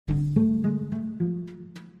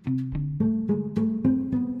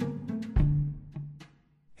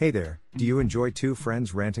Hey there, do you enjoy two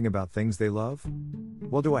friends ranting about things they love?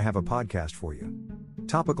 Well, do I have a podcast for you?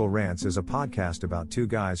 Topical Rants is a podcast about two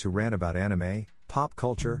guys who rant about anime, pop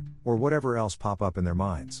culture, or whatever else pop up in their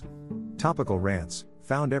minds. Topical Rants,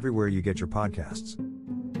 found everywhere you get your podcasts.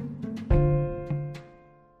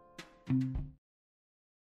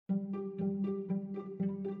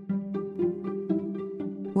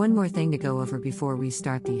 One more thing to go over before we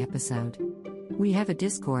start the episode. We have a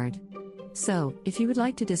Discord. So, if you would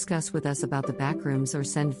like to discuss with us about the backrooms or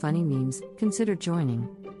send funny memes, consider joining.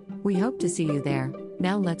 We hope to see you there.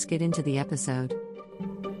 Now let's get into the episode.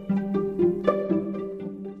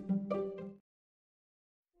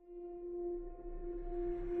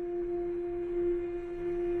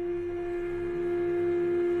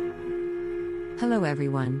 Hello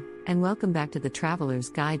everyone, and welcome back to the Traveler's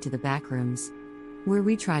Guide to the Backrooms, where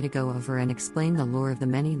we try to go over and explain the lore of the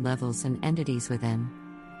many levels and entities within.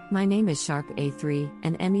 My name is Sharp A3,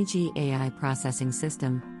 an M.E.G AI processing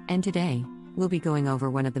system, and today, we'll be going over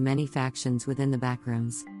one of the many factions within the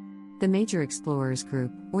backrooms. The Major Explorers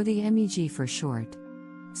Group, or the M.E.G for short.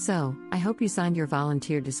 So, I hope you signed your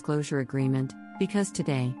volunteer disclosure agreement, because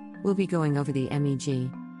today, we'll be going over the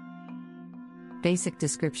M.E.G. Basic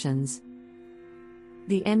descriptions.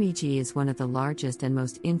 The M.E.G is one of the largest and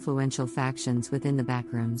most influential factions within the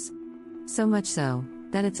backrooms. So much so,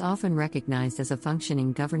 that it's often recognized as a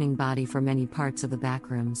functioning governing body for many parts of the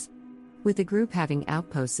backrooms. With the group having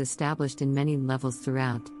outposts established in many levels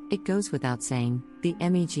throughout, it goes without saying, the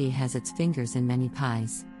M.E.G has its fingers in many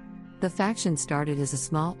pies. The faction started as a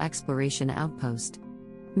small exploration outpost,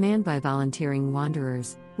 manned by volunteering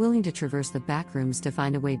wanderers, willing to traverse the backrooms to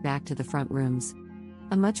find a way back to the front rooms.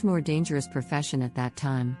 A much more dangerous profession at that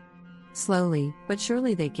time. Slowly, but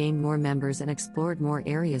surely they gained more members and explored more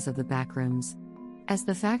areas of the backrooms. As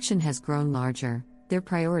the faction has grown larger, their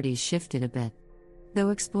priorities shifted a bit.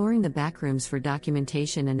 Though exploring the backrooms for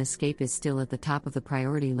documentation and escape is still at the top of the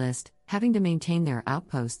priority list, having to maintain their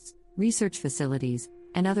outposts, research facilities,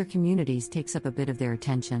 and other communities takes up a bit of their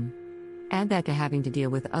attention. Add that to having to deal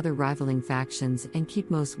with other rivaling factions and keep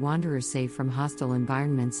most wanderers safe from hostile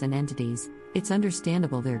environments and entities, it's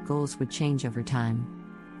understandable their goals would change over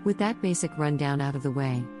time. With that basic rundown out of the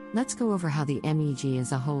way, let's go over how the M.E.G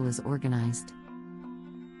as a whole is organized.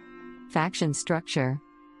 Faction structure.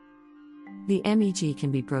 The M.E.G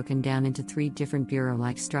can be broken down into three different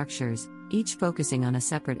bureau-like structures, each focusing on a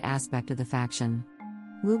separate aspect of the faction.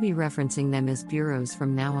 We'll be referencing them as bureaus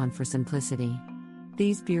from now on for simplicity.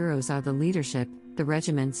 These bureaus are the leadership, the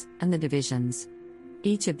regiments, and the divisions.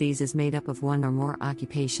 Each of these is made up of one or more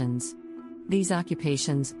occupations. These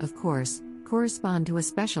occupations, of course, correspond to a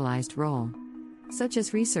specialized role, such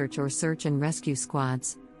as research or search and rescue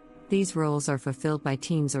squads. These roles are fulfilled by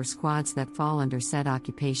teams or squads that fall under said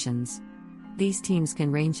occupations. These teams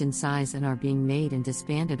can range in size and are being made and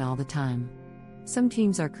disbanded all the time. Some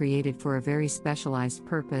teams are created for a very specialized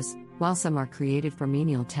purpose, while some are created for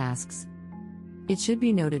menial tasks. It should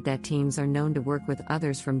be noted that teams are known to work with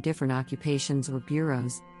others from different occupations or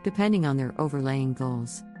bureaus, depending on their overlaying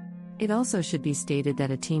goals. It also should be stated that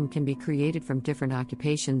a team can be created from different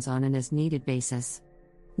occupations on an as-needed basis.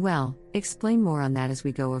 Well, explain more on that as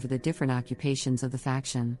we go over the different occupations of the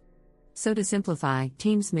faction. So to simplify,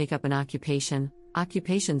 teams make up an occupation,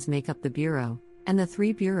 occupations make up the bureau, and the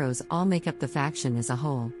three bureaus all make up the faction as a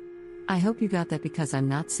whole. I hope you got that because I'm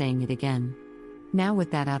not saying it again. Now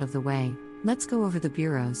with that out of the way, let's go over the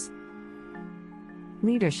bureaus.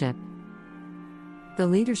 Leadership. The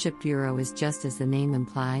Leadership Bureau is just as the name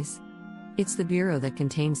implies. It's the bureau that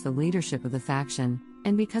contains the leadership of the faction,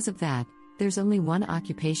 and because of that, there's only one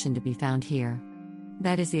occupation to be found here.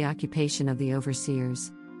 That is the occupation of the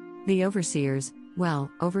overseers. The overseers,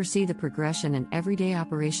 oversee the progression and everyday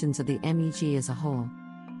operations of the M.E.G as a whole.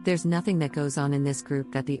 There's nothing that goes on in this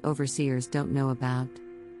group that the overseers don't know about.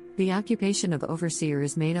 The occupation of overseer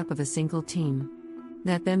is made up of a single team.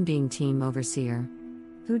 That them being Team Overseer.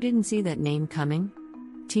 Who didn't see that name coming?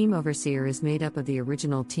 Team Overseer is made up of the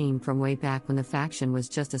original team from way back when the faction was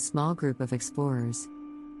just a small group of explorers.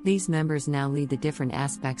 These members now lead the different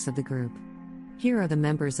aspects of the group. Here are the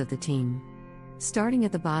members of the team. Starting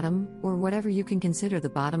at the bottom, or whatever you can consider the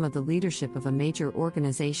bottom of the leadership of a major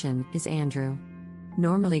organization, is Andrew.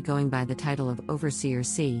 Normally going by the title of Overseer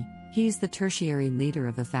C, he's the tertiary leader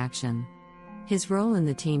of the faction. His role in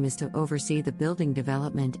the team is to oversee the building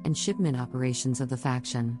development and shipment operations of the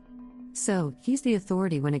faction. So, he's the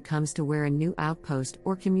authority when it comes to where a new outpost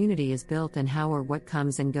or community is built and how or what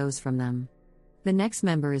comes and goes from them. The next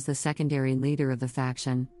member is the secondary leader of the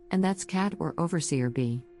faction, and that's Kat or Overseer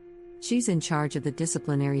B. She's in charge of the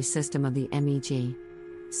disciplinary system of the M.E.G.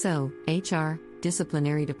 So, HR,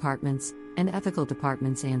 disciplinary departments, and ethical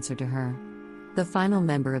departments answer to her. The final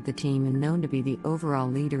member of the team and known to be the overall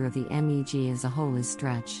leader of the M.E.G as a whole is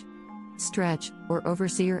Stretch. Stretch, or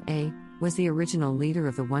Overseer A, was the original leader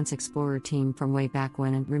of the once Explorer team from way back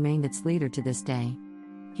when and remained its leader to this day.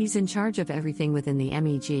 He's in charge of everything within the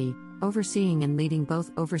M.E.G, overseeing and leading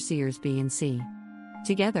both Overseers B and C.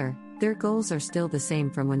 Together, their goals are still the same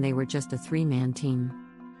from when they were just a 3-man team.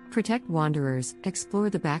 Protect wanderers, explore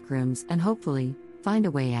the backrooms, and hopefully, find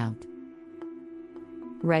a way out.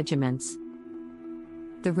 Regiments.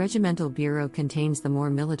 The Regimental Bureau contains the more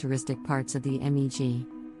militaristic parts of the M.E.G.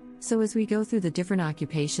 So as we go through the different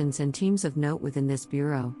occupations and teams of note within this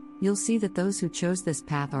bureau, you'll see that those who chose this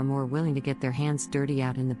path are more willing to get their hands dirty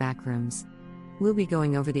out in the backrooms. We'll be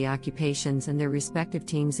going over the occupations and their respective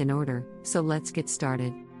teams in order, so let's get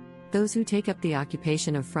started. Those who take up the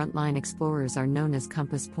occupation of frontline explorers are known as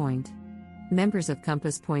Compass Point. Members of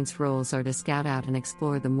Compass Point's roles are to scout out and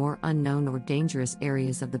explore the more unknown or dangerous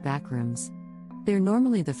areas of the backrooms. They're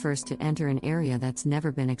normally the first to enter an area that's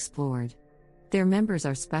never been explored. Their members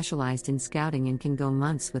are specialized in scouting and can go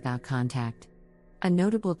months without contact. A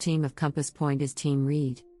notable team of Compass Point is Team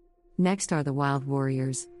Reed. Next are the Wild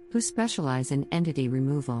Warriors, who specialize in entity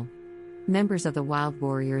removal. Members of the Wild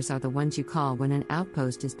Warriors are the ones you call when an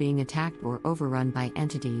outpost is being attacked or overrun by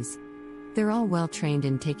entities. They're all well trained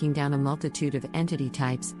in taking down a multitude of entity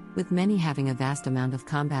types, with many having a vast amount of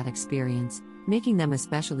combat experience, making them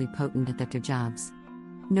especially potent at their jobs.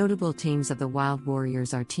 Notable teams of the Wild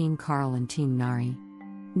Warriors are Team Carl and Team Nari.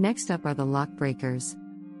 Next up are the Lockbreakers.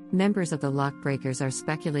 Members of the Lockbreakers are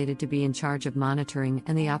speculated to be in charge of monitoring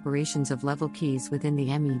and the operations of level keys within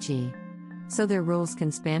the M.E.G. So their roles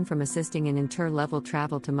can span from assisting in inter-level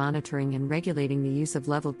travel to monitoring and regulating the use of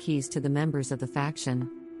level keys to the members of the faction.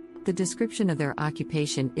 The description of their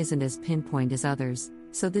occupation isn't as pinpoint as others,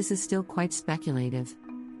 so this is still quite speculative.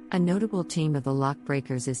 A notable team of the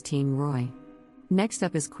Lockbreakers is Team Roy. Next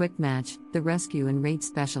up is Quick Match, the rescue and raid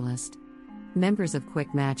specialist. Members of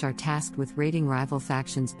Quick Match are tasked with raiding rival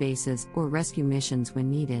factions' bases or rescue missions when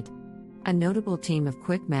needed. A notable team of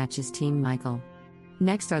Quick Match is Team Michael.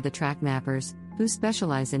 Next are the Track Mappers, who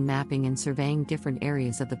specialize in mapping and surveying different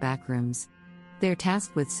areas of the backrooms. They're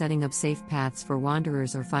tasked with setting up safe paths for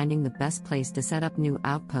wanderers or finding the best place to set up new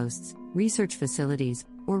outposts, research facilities,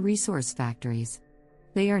 or resource factories.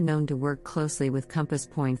 They are known to work closely with Compass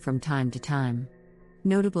Point from time to time.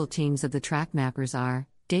 Notable teams of the Track Mappers are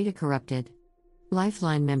Data Corrupted.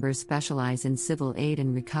 Lifeline members specialize in civil aid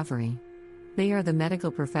and recovery. They are the medical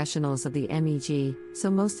professionals of the M.E.G, so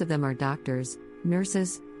most of them are doctors,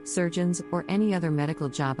 nurses, surgeons, or any other medical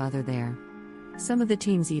job other there. Some of the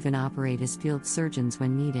teams even operate as field surgeons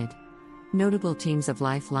when needed. Notable teams of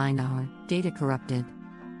Lifeline are Data Corrupted.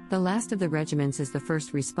 The last of the regiments is the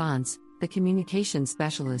First Response, the communication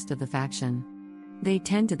specialist of the faction. They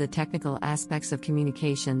tend to the technical aspects of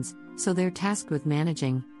communications, so they're tasked with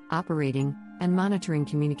managing, operating, and monitoring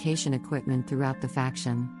communication equipment throughout the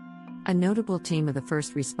faction. A notable team of the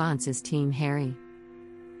First Response is Team Harry.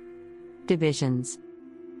 Divisions.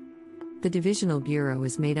 The Divisional Bureau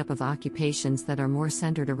is made up of occupations that are more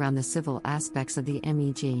centered around the civil aspects of the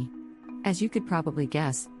M.E.G. As you could probably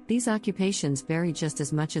guess, these occupations vary just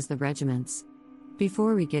as much as the regiments.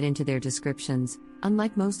 Before we get into their descriptions,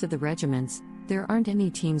 unlike most of the regiments, there aren't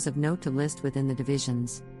any teams of note to list within the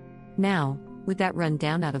divisions. Now, with that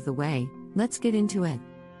rundown out of the way, let's get into it.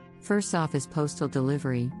 First off is Postal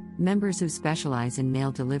Delivery, members who specialize in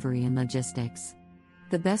mail delivery and logistics.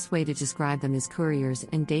 The best way to describe them is couriers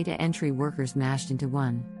and data entry workers mashed into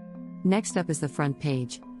one. Next up is the Front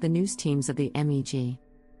Page, the news teams of the M.E.G.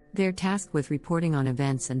 They're tasked with reporting on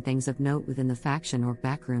events and things of note within the faction or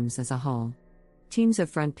backrooms as a whole. Teams of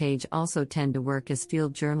Front Page also tend to work as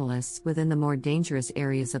field journalists within the more dangerous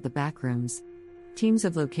areas of the backrooms. Teams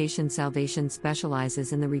of Location Salvation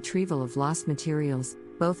specializes in the retrieval of lost materials,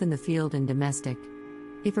 both in the field and domestic.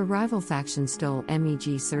 If a rival faction stole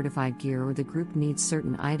M.E.G certified gear or the group needs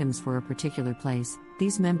certain items for a particular place,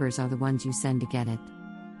 these members are the ones you send to get it.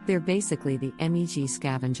 They're basically the M.E.G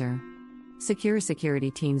scavenger.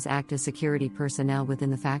 Security teams act as security personnel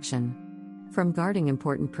within the faction. From guarding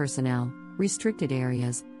important personnel, restricted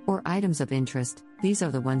areas, or items of interest, these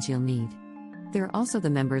are the ones you'll need. They're also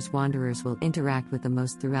the members wanderers will interact with the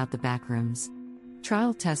most throughout the backrooms.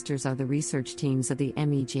 Trial testers are the research teams of the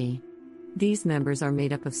M.E.G. These members are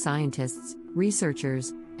made up of scientists,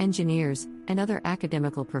 researchers, engineers, and other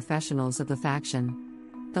academical professionals of the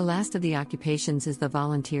faction. The last of the occupations is the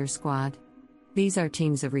volunteer squad. These are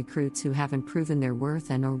teams of recruits who haven't proven their worth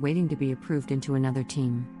and are waiting to be approved into another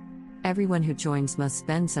team. Everyone who joins must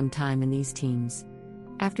spend some time in these teams.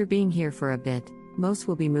 After being here for a bit, most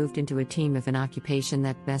will be moved into a team of an occupation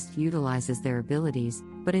that best utilizes their abilities,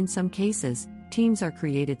 but in some cases, teams are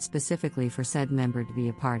created specifically for said member to be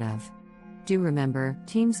a part of. Do remember,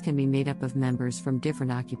 teams can be made up of members from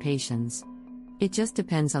different occupations. It just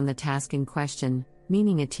depends on the task in question,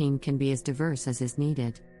 meaning a team can be as diverse as is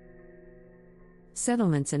needed.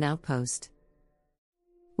 Settlements and outpost.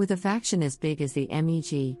 With a faction as big as the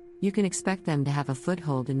M.E.G, you can expect them to have a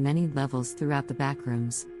foothold in many levels throughout the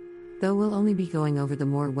backrooms. Though we'll only be going over the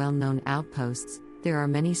more well-known outposts, there are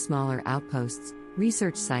many smaller outposts,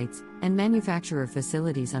 research sites, and manufacturer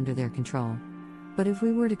facilities under their control. But if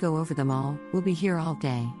we were to go over them all, we'll be here all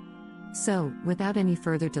day. So, without any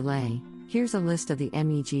further delay, here's a list of the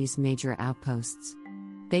M.E.G's major outposts.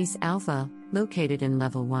 Base Alpha, located in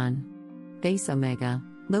Level 1. Base Omega,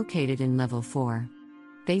 located in Level 4.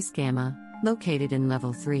 Base Gamma, located in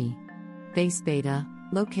Level 3. Base Beta,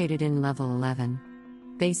 located in Level 11.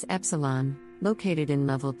 Base Epsilon, located in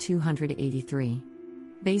Level 283.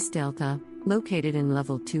 Base Delta, located in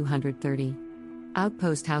Level 230.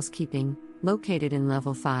 Outpost Housekeeping, located in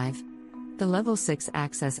Level 5. The Level 6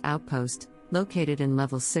 Access Outpost, located in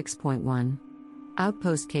Level 6.1.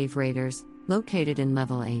 Outpost Cave Raiders, located in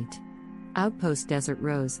Level 8. Outpost Desert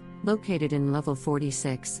Rose, located in Level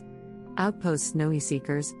 46. Outpost Snowy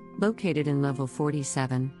Seekers, located in Level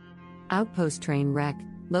 47. Outpost Train Wreck,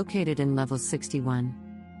 located in Level 61.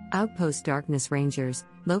 Outpost Darkness Rangers,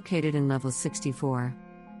 located in Level 64.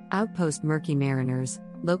 Outpost Murky Mariners,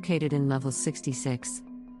 located in Level 66.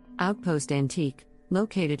 Outpost Antique,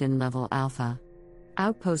 located in Level Alpha.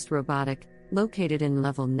 Outpost Robotic, located in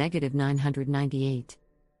Level -998.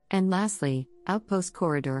 And lastly, Outpost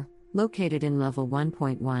Corridor, located in Level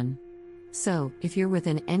 1.1. So, if you're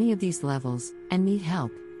within any of these levels, and need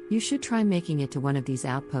help, you should try making it to one of these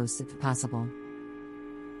outposts if possible.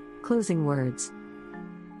 Closing words.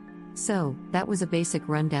 So, that was a basic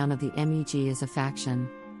rundown of the M.E.G as a faction.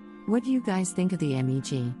 What do you guys think of the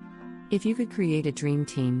M.E.G? If you could create a dream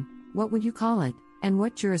team, what would you call it, and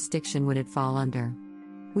what jurisdiction would it fall under?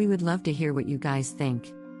 We would love to hear what you guys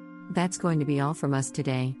think. That's going to be all from us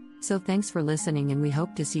today, so thanks for listening and we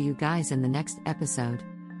hope to see you guys in the next episode.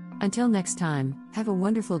 Until next time, have a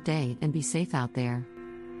wonderful day and be safe out there.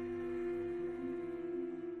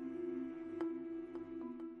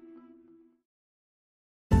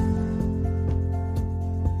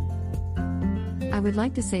 I would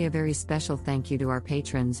like to say a very special thank you to our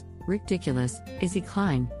patrons, Ridiculous, Izzy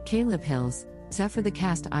Klein, Caleb Hills, Zephyr the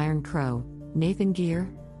Cast Iron Crow, Nathan Gear,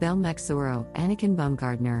 Bel Mexoro, Anakin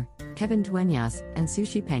Bumgardner, Kevin Duenas, and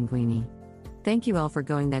Sushi Penguini. Thank you all for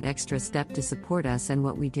going that extra step to support us and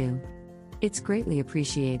what we do. It's greatly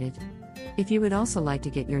appreciated. If you would also like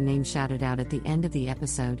to get your name shouted out at the end of the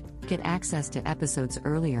episode, get access to episodes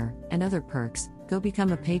earlier, and other perks, go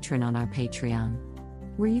become a patron on our Patreon,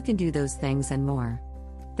 where you can do those things and more.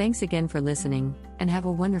 Thanks again for listening, and have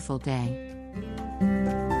a wonderful day.